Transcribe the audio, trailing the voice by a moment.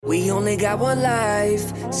We only got one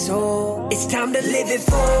life, so it's time to live it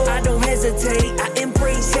full. I don't hesitate, I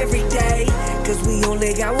embrace every day, cause we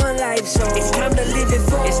only got one life, so it's time to live it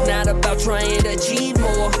full. It's not about trying to achieve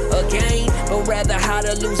more again, but rather how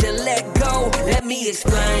to lose and let go. Let me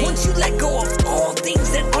explain. Once you let go of all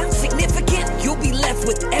things that aren't significant, you'll be left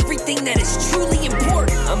with everything that is truly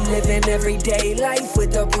important. I'm living everyday life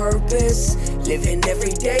with a purpose. Living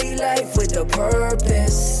everyday life with a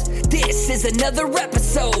purpose. This is another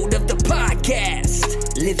episode of the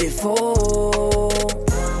podcast. Live it full.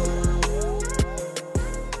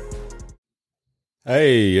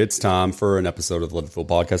 Hey, it's time for an episode of the Live It Full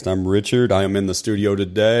podcast. I'm Richard. I am in the studio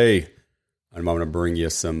today. I'm going to bring you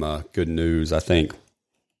some good news, I think.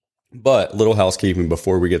 But little housekeeping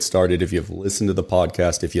before we get started. If you've listened to the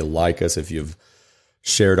podcast, if you like us, if you've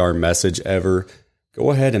shared our message ever,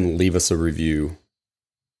 go ahead and leave us a review.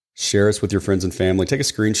 Share us with your friends and family. Take a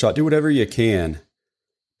screenshot. Do whatever you can.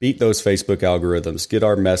 Beat those Facebook algorithms. Get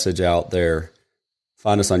our message out there.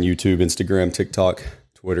 Find us on YouTube, Instagram, TikTok,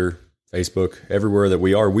 Twitter, Facebook, everywhere that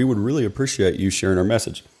we are. We would really appreciate you sharing our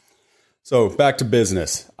message. So back to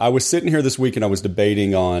business. I was sitting here this week and I was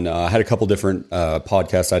debating on, I had a couple different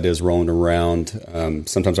podcast ideas rolling around.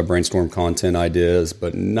 Sometimes I brainstorm content ideas,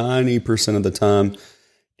 but 90% of the time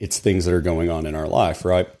it's things that are going on in our life,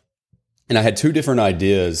 right? And I had two different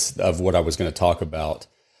ideas of what I was going to talk about.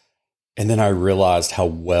 And then I realized how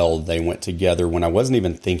well they went together when I wasn't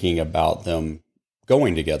even thinking about them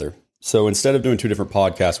going together. So instead of doing two different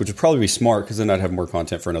podcasts, which would probably be smart because then I'd have more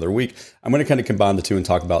content for another week, I'm going to kind of combine the two and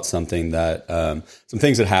talk about something that, some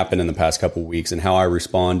things that happened in the past couple of weeks and how I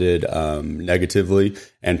responded negatively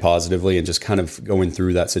and positively, and just kind of going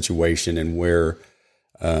through that situation and where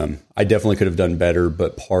I definitely could have done better,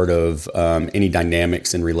 but part of any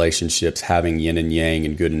dynamics in relationships, having yin and yang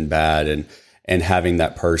and good and bad, and having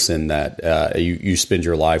that person that you spend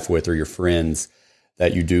your life with, or your friends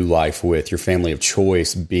that you do life with, your family of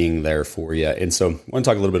choice being there for you. And so I want to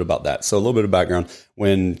talk a little bit about that. So a little bit of background.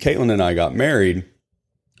 When Caitlin and I got married,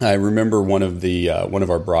 I remember one of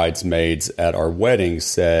our bridesmaids at our wedding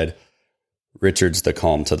said, "Richard's the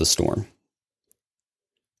calm to the storm."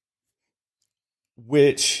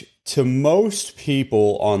 Which to most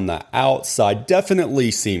people on the outside definitely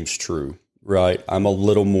seems true, right? I'm a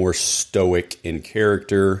little more stoic in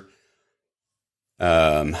character.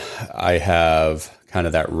 I have kind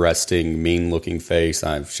of that resting, mean-looking face.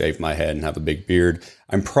 I've shaved my head and have a big beard.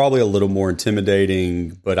 I'm probably a little more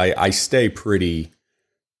intimidating, but I stay pretty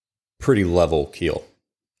level keel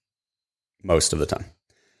most of the time.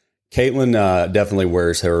 Caitlin definitely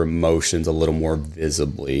wears her emotions a little more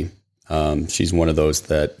visibly. She's one of those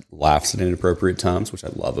that laughs at inappropriate times, which I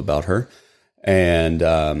love about her.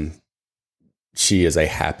 And she is a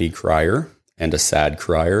happy crier and a sad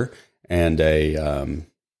crier and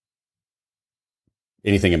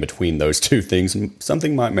anything in between those two things.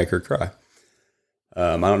 Something might make her cry.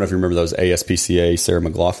 I don't know if you remember those ASPCA Sarah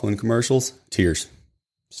McLachlan commercials. Tears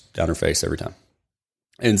just down her face every time.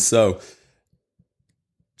 And so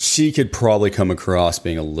she could probably come across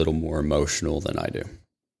being a little more emotional than I do.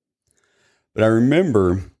 But I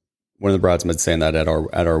remember one of the bridesmaids saying that at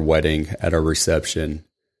our wedding, at our reception.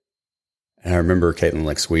 And I remember Caitlin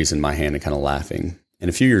like squeezing my hand and kind of laughing. And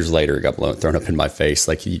a few years later, it got thrown up in my face.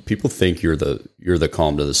 Like, people think you're the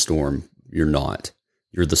calm to the storm. You're not.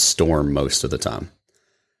 You're the storm most of the time.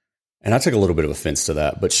 And I took a little bit of offense to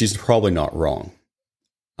that, but she's probably not wrong.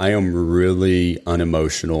 I am really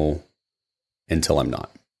unemotional until I'm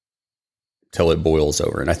not. Till it boils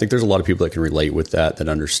over. And I think there's a lot of people that can relate with that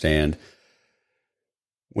understand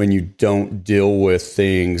when you don't deal with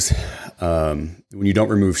things, when you don't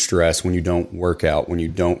remove stress, when you don't work out, when you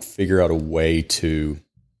don't figure out a way to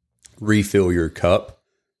refill your cup,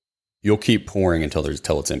 you'll keep pouring until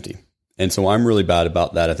it's empty. And so I'm really bad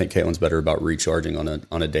about that. I think Caitlin's better about recharging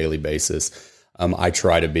on a daily basis. I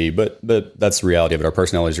try to be, but that's the reality of it. Our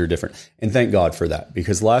personalities are different. And thank God for that,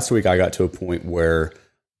 because last week I got to a point where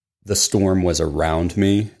the storm was around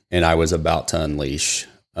me and I was about to unleash.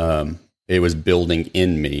 It was building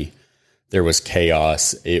in me. There was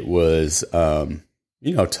chaos. It was,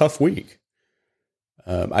 tough week.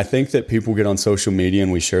 I think that people get on social media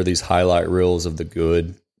and we share these highlight reels of the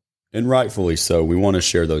good, and rightfully so. We want to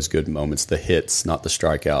share those good moments, the hits, not the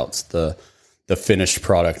strikeouts, the finished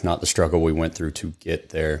product, not the struggle we went through to get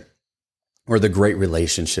there, or the great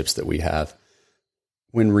relationships that we have.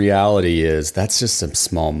 When reality is, that's just a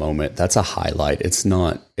small moment. That's a highlight. It's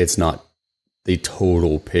not the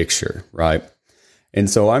total picture, right? And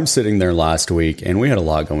so I'm sitting there last week and we had a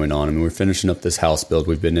lot going on. I mean, we're finishing up this house build.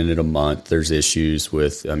 We've been in it a month. There's issues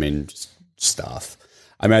with, just stuff.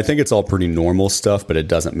 I mean, I think it's all pretty normal stuff, but it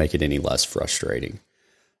doesn't make it any less frustrating.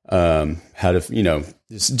 How to,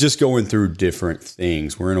 just going through different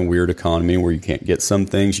things. We're in a weird economy where you can't get some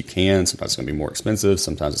things you can. Sometimes it's going to be more expensive.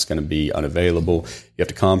 Sometimes it's going to be unavailable. You have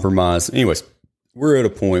to compromise. Anyways, we're at a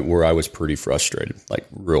point where I was pretty frustrated, like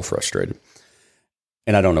real frustrated.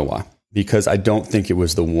 And I don't know why, because I don't think it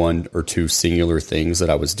was the one or two singular things that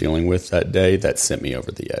I was dealing with that day that sent me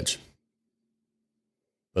over the edge.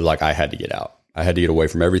 But like, I had to get out. I had to get away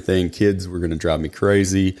from everything. Kids were going to drive me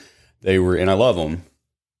crazy. And I love them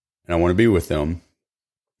and I want to be with them.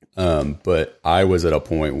 But I was at a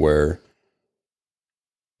point where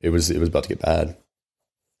it was about to get bad.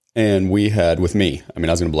 And with me, I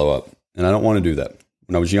was going to blow up, and I don't want to do that.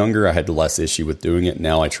 When I was younger, I had less issue with doing it.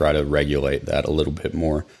 Now I try to regulate that a little bit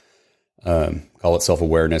more. Call it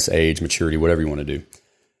self-awareness, age, maturity, whatever you want to do.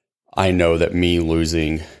 I know that me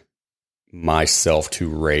losing myself to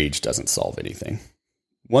rage doesn't solve anything.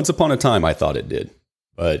 Once upon a time, I thought it did,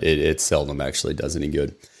 but it seldom actually does any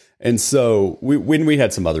good. And so when we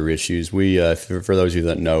had some other issues, for those of you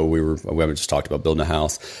that know, we haven't just talked about building a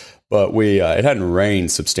house, but it hadn't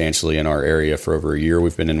rained substantially in our area for over a year.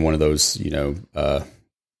 We've been in one of those,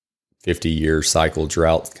 50-year cycle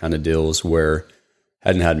drought kind of deals where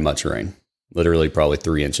hadn't had much rain, literally probably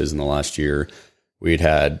 3 inches in the last year. We'd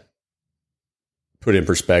had, put in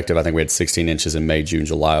perspective, I think we had 16 inches in May, June,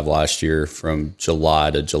 July of last year. From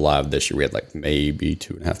July to July of this year, we had like maybe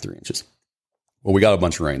 2.5, 3 inches. Well, we got a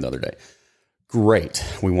bunch of rain the other day. Great.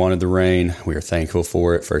 We wanted the rain. We are thankful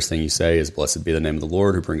for it. First thing you say is, blessed be the name of the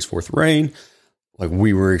Lord who brings forth rain. Like,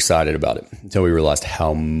 we were excited about it until we realized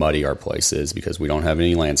how muddy our place is because we don't have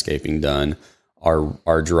any landscaping done.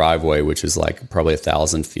 Our driveway, which is like probably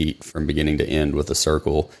 1,000 feet from beginning to end with a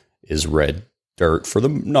circle, is red dirt for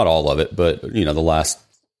not all of it, but the last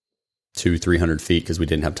 200-300 feet, because we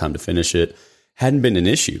didn't have time to finish it, hadn't been an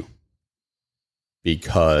issue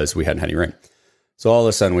because we hadn't had any rain. So all of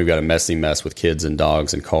a sudden we've got a messy mess with kids and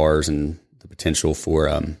dogs and cars and the potential for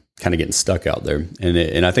kind of getting stuck out there.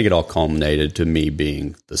 And I think it all culminated to me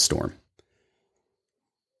being the storm.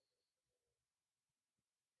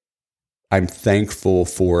 I'm thankful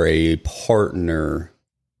for a partner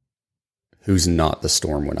who's not the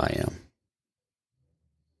storm when I am.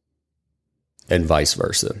 And vice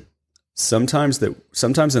versa. Sometimes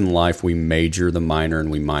in life we major the minor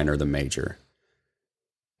and we minor the major.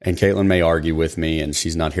 And Caitlin may argue with me, and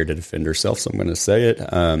she's not here to defend herself, so I'm going to say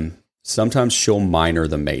it. Sometimes she'll minor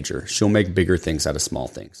the major. She'll make bigger things out of small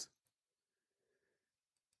things.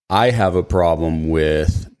 I have a problem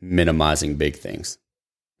with minimizing big things.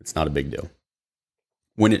 It's not a big deal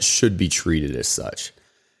when it should be treated as such.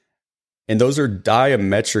 And those are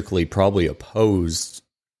diametrically probably opposed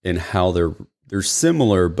in how they're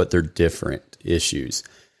similar, but they're different issues.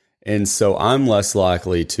 And so I'm less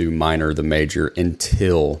likely to minor the major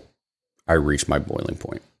until I reach my boiling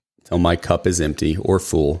point, until my cup is empty or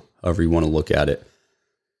full, however you want to look at it.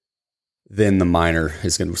 Then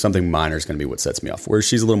something minor is going to be what sets me off. Whereas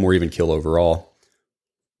she's a little more even keel overall.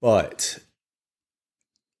 But,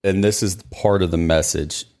 and this is part of the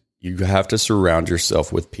message, you have to surround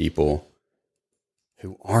yourself with people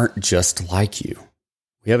who aren't just like you.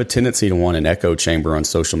 We have a tendency to want an echo chamber on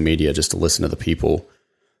social media just to listen to the people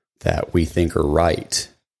that we think are right.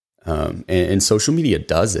 And social media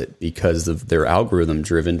does it because of their algorithm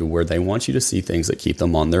driven to where they want you to see things that keep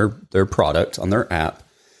them on their product, on their app.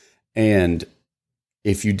 And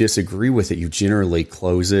if you disagree with it, you generally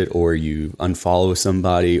close it or you unfollow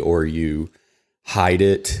somebody or you hide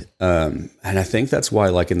it. And I think that's why,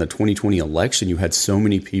 like in the 2020 election, you had so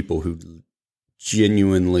many people who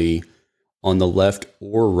genuinely, on the left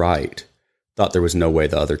or right, thought there was no way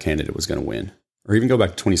the other candidate was going to win. Or even go back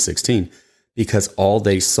to 2016, because all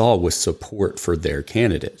they saw was support for their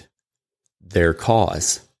candidate, their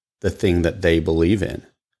cause, the thing that they believe in.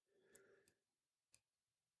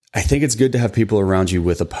 I think it's good to have people around you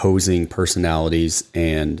with opposing personalities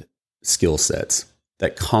and skill sets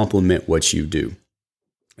that complement what you do.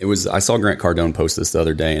 I saw Grant Cardone post this the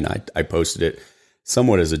other day, and I posted it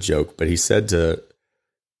somewhat as a joke, but he said to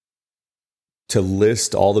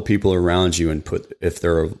list all the people around you and put if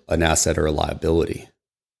they're an asset or a liability.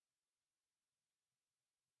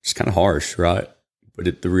 It's kind of harsh, right?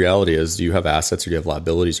 But the reality is, do you have assets or do you have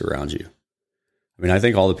liabilities around you? I mean, I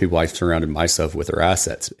think all the people I've surrounded myself with are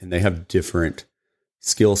assets, and they have different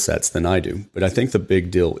skill sets than I do. But I think the big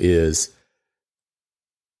deal is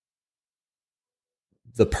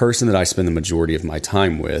the person that I spend the majority of my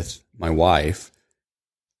time with, my wife,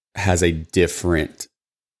 has a different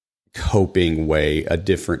coping way, a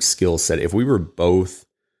different skill set. If we were both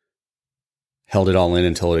held it all in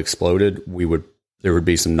until it exploded, we would there would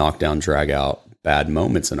be some knockdown, drag out, bad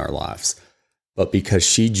moments in our lives. But because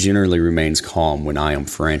she generally remains calm when I am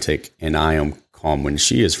frantic and I am calm when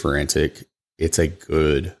she is frantic, it's a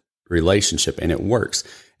good relationship and it works.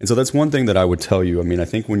 And so that's one thing that I would tell you. I mean, I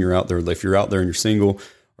think when you're out there, if you're out there and you're single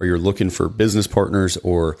or you're looking for business partners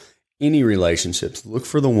or any relationships, look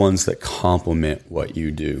for the ones that complement what you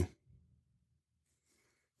do.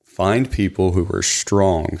 Find people who are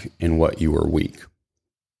strong in what you are weak.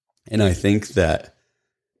 And I think that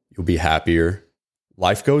you'll be happier.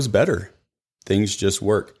 Life goes better. Things just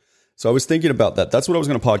work. So I was thinking about that. That's what I was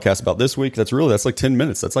going to podcast about this week. That's like 10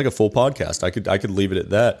 minutes. That's like a full podcast. I could leave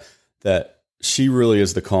it at that she really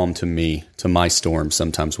is the calm to me, to my storm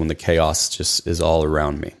sometimes when the chaos just is all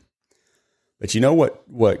around me. But you know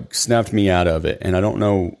what snapped me out of it? And I don't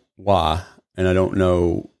know why, and I don't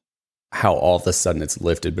know how all of a sudden it's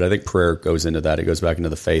lifted, but I think prayer goes into that. It goes back into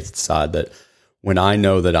the faith side, that when I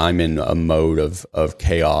know that I'm in a mode of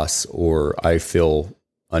chaos or I feel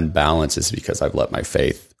unbalanced, it's because I've let my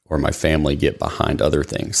faith or my family get behind other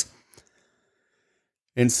things.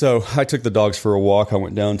 And so I took the dogs for a walk. I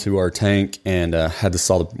went down to our tank and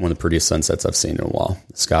saw one of the prettiest sunsets I've seen in a while.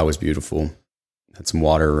 The sky was beautiful. Had some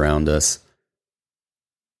water around us.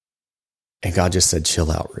 And God just said,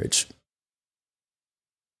 chill out, Rich.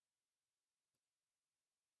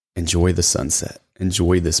 Enjoy the sunset.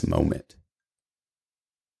 Enjoy this moment.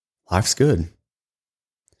 Life's good.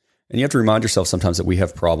 And you have to remind yourself sometimes that we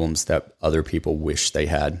have problems that other people wish they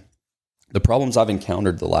had. The problems I've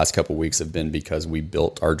encountered the last couple of weeks have been because we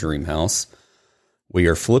built our dream house. We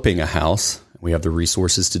are flipping a house. We have the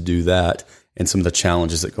resources to do that and some of the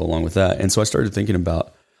challenges that go along with that. And so I started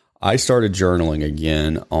journaling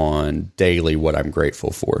again on daily what I'm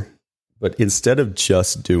grateful for. But instead of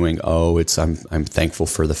just doing, I'm thankful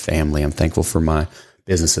for the family. I'm thankful for my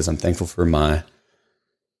businesses. I'm grateful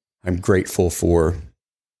for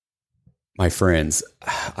my friends.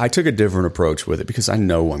 I took a different approach with it because I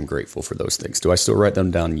know I'm grateful for those things. Do I still write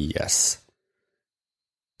them down? Yes.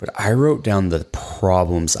 But I wrote down the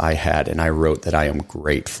problems I had, and I wrote that I am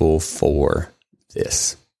grateful for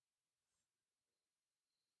this.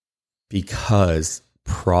 Because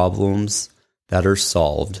problems that are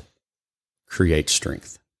solved create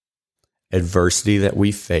strength. Adversity that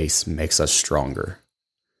we face makes us stronger.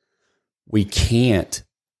 We can't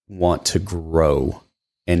want to grow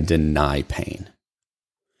and deny pain.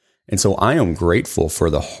 And so I am grateful for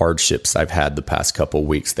the hardships I've had the past couple of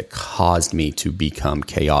weeks that caused me to become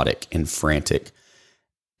chaotic and frantic.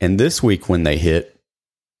 And this week when they hit,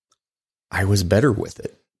 I was better with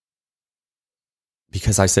it.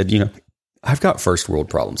 Because I said, I've got first world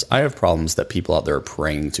problems. I have problems that people out there are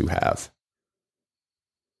praying to have.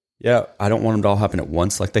 Yeah, I don't want them to all happen at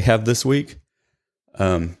once like they have this week.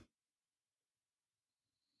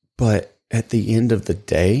 But at the end of the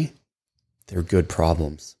day, they're good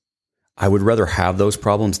problems. I would rather have those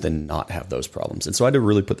problems than not have those problems. And so I had to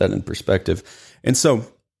really put that in perspective. And so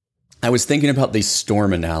I was thinking about these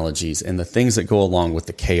storm analogies and the things that go along with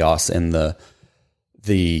the chaos and the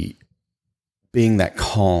being that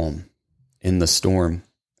calm in the storm.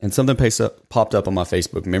 And something popped up on my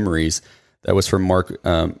Facebook memories that was from Mark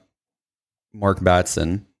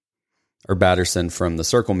Batterson from the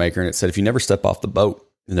Circle Maker. And it said, if you never step off the boat,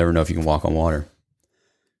 you never know if you can walk on water.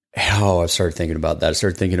 I started thinking about that. I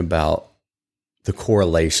started thinking about the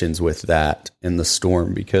correlations with that in the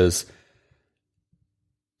storm, because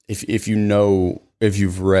if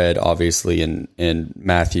you've read obviously in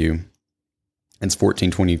Matthew, it's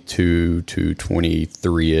 14:22 to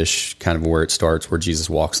 23-ish, kind of where it starts, where Jesus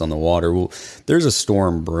walks on the water. Well, there's a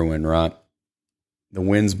storm brewing, right? The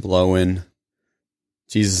wind's blowing.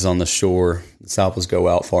 Jesus is on the shore. The disciples go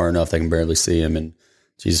out far enough they can barely see him, and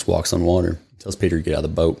Jesus walks on water. Tells Peter to get out of the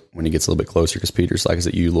boat when he gets a little bit closer, because Peter's like, is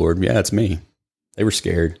it you, Lord? Yeah, it's me. They were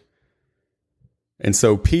scared. And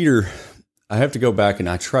so Peter, I have to go back and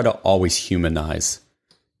I try to always humanize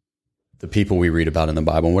the people we read about in the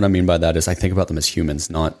Bible. And what I mean by that is I think about them as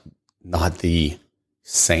humans, not the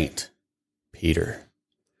saint Peter,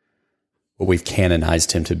 what we've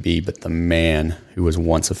canonized him to be, but the man who was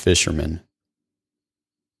once a fisherman,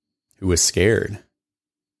 who was scared,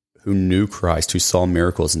 who knew Christ, who saw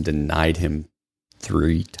miracles and denied him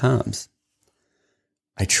 3 times.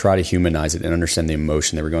 I try to humanize it and understand the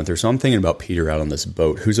emotion they were going through. So I'm thinking about Peter out on this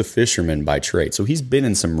boat, who's a fisherman by trade. So he's been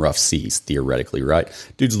in some rough seas, theoretically, right?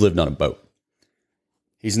 Dude's lived on a boat.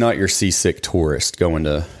 He's not your seasick tourist going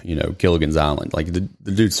to, Gilligan's Island. Like the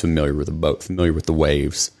dude's familiar with the boat, familiar with the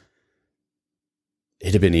waves.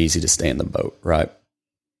 It'd have been easy to stay in the boat, right?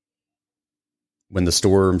 When the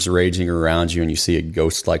storm's raging around you and you see a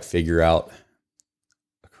ghost-like figure out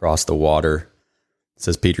across the water,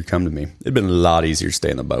 says, Peter, come to me. It'd been a lot easier to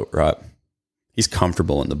stay in the boat, right? He's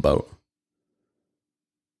comfortable in the boat.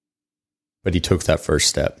 But he took that first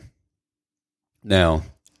step. Now,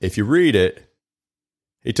 if you read it,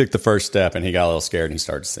 he took the first step and he got a little scared and he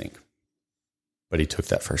started to sink. But he took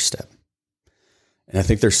that first step. And I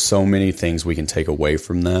think there's so many things we can take away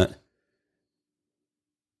from that.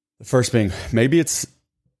 The first being, maybe it's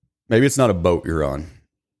not a boat you're on.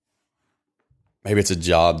 Maybe it's a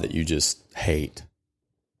job that you just hate.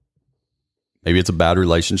 Maybe it's a bad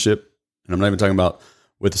relationship. And I'm not even talking about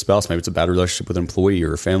with a spouse. Maybe it's a bad relationship with an employee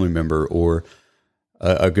or a family member or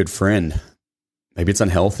a good friend. Maybe it's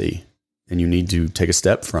unhealthy and you need to take a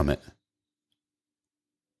step from it.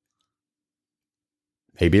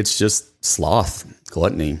 Maybe it's just sloth,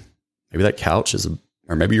 gluttony. Maybe that couch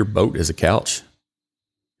or maybe your boat is a couch.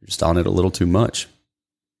 You're just on it a little too much.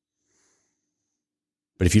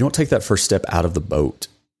 But if you don't take that first step out of the boat,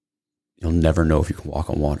 you'll never know if you can walk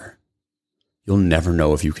on water. You'll never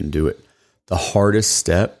know if you can do it. The hardest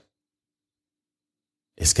step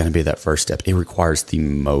is going to be that first step. It requires the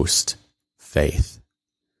most faith.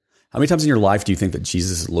 How many times in your life do you think that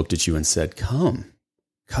Jesus looked at you and said, come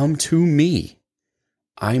to me.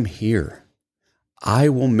 I'm here. I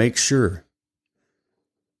will make sure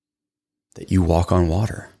that you walk on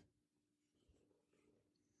water.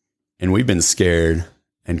 And we've been scared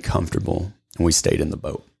and comfortable, and we stayed in the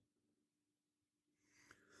boat.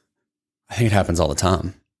 I think it happens all the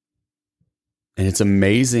time. And it's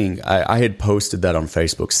amazing. I had posted that on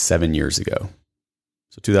Facebook 7 years ago.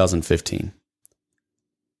 So 2015.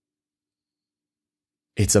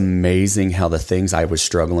 It's amazing how the things I was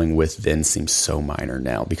struggling with then seem so minor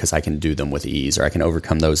now because I can do them with ease, or I can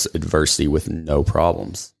overcome those adversity with no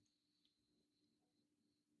problems.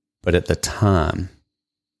 But at the time,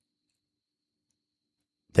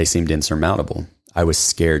 they seemed insurmountable. I was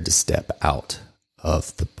scared to step out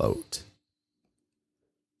of the boat.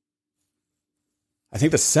 I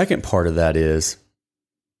think the second part of that is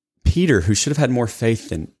Peter, who should have had more faith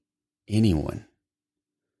than anyone.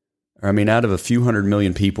 I mean, out of a few 100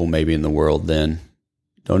 million people maybe in the world then,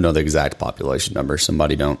 don't know the exact population number.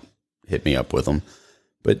 Somebody don't hit me up with them.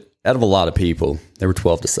 But out of a lot of people, there were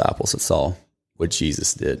 12 disciples that saw what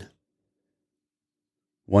Jesus did.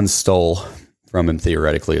 One stole from him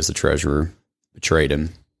theoretically as a treasurer, betrayed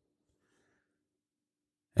him.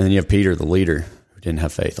 And then you have Peter, the leader, who didn't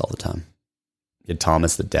have faith all the time. You had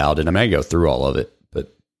Thomas that doubted. I mean, I go through all of it,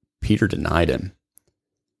 but Peter denied him.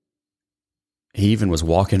 He even was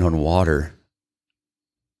walking on water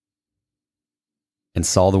and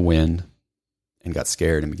saw the wind and got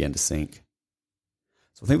scared and began to sink.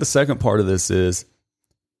 So I think the second part of this is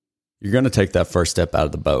you're going to take that first step out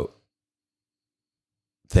of the boat.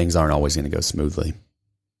 Things aren't always going to go smoothly.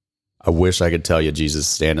 I wish I could tell you Jesus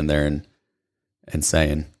standing there and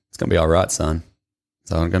saying, it's going to be all right, son.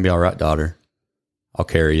 It's going to be all right, daughter. I'll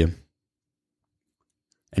carry you.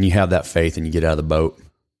 And you have that faith and you get out of the boat.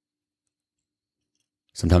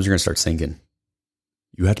 Sometimes you're going to start sinking.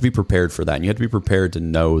 You have to be prepared for that. And you have to be prepared to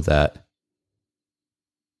know that.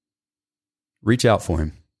 Reach out for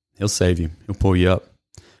him. He'll save you. He'll pull you up.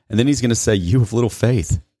 And then he's going to say, you have little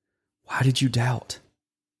faith. Why did you doubt?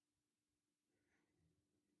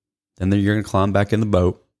 Then you're going to climb back in the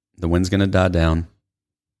boat. The wind's going to die down.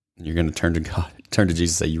 And you're going to turn to God, turn to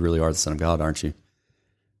Jesus and say, you really are the Son of God, aren't you?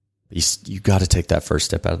 But you got to take that first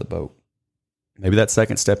step out of the boat. Maybe that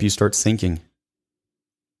second step, you start sinking.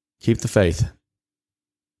 Keep the faith.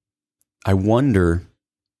 I wonder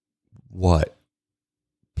what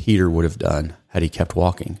Peter would have done had he kept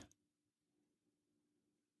walking.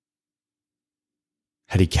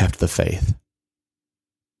 Had he kept the faith.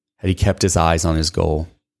 Had he kept his eyes on his goal,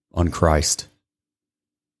 on Christ.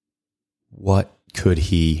 What could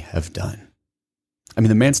he have done? I mean,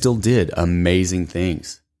 the man still did amazing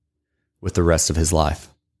things with the rest of his life.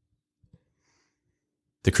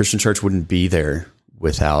 The Christian church wouldn't be there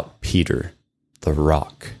without Peter, the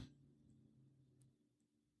rock.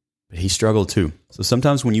 But he struggled too. So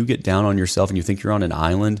sometimes when you get down on yourself and you think you're on an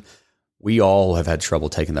island, we all have had trouble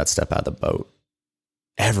taking that step out of the boat.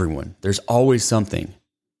 Everyone. There's always something.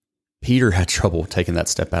 Peter had trouble taking that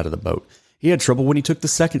step out of the boat. He had trouble when he took the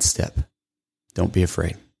second step. Don't be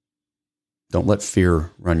afraid. Don't let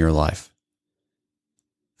fear run your life.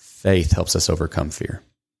 Faith helps us overcome fear.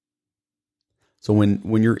 So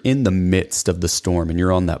when you're in the midst of the storm and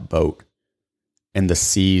you're on that boat and the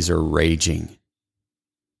seas are raging,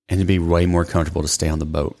 and it'd be way more comfortable to stay on the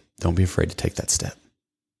boat, don't be afraid to take that step.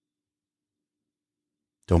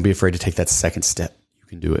 Don't be afraid to take that second step. You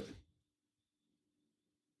can do it.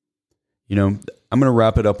 You know, I'm going to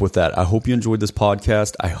wrap it up with that. I hope you enjoyed this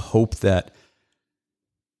podcast. I hope that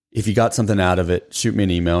If you got something out of it, shoot me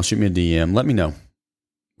an email, shoot me a DM, let me know.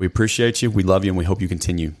 We appreciate you, we love you, and we hope you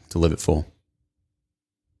continue to live it full.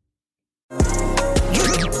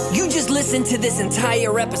 You just listened to this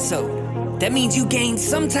entire episode. That means you gained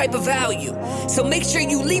some type of value. So make sure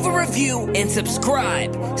you leave a review and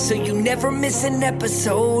subscribe so you never miss an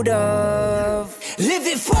episode of Live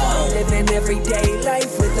It Full. Living everyday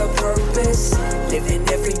life with a purpose. Living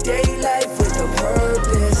everyday life with a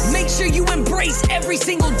purpose. Make sure you embrace every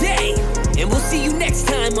single day. And we'll see you next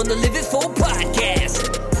time on the Live It Full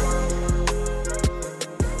podcast.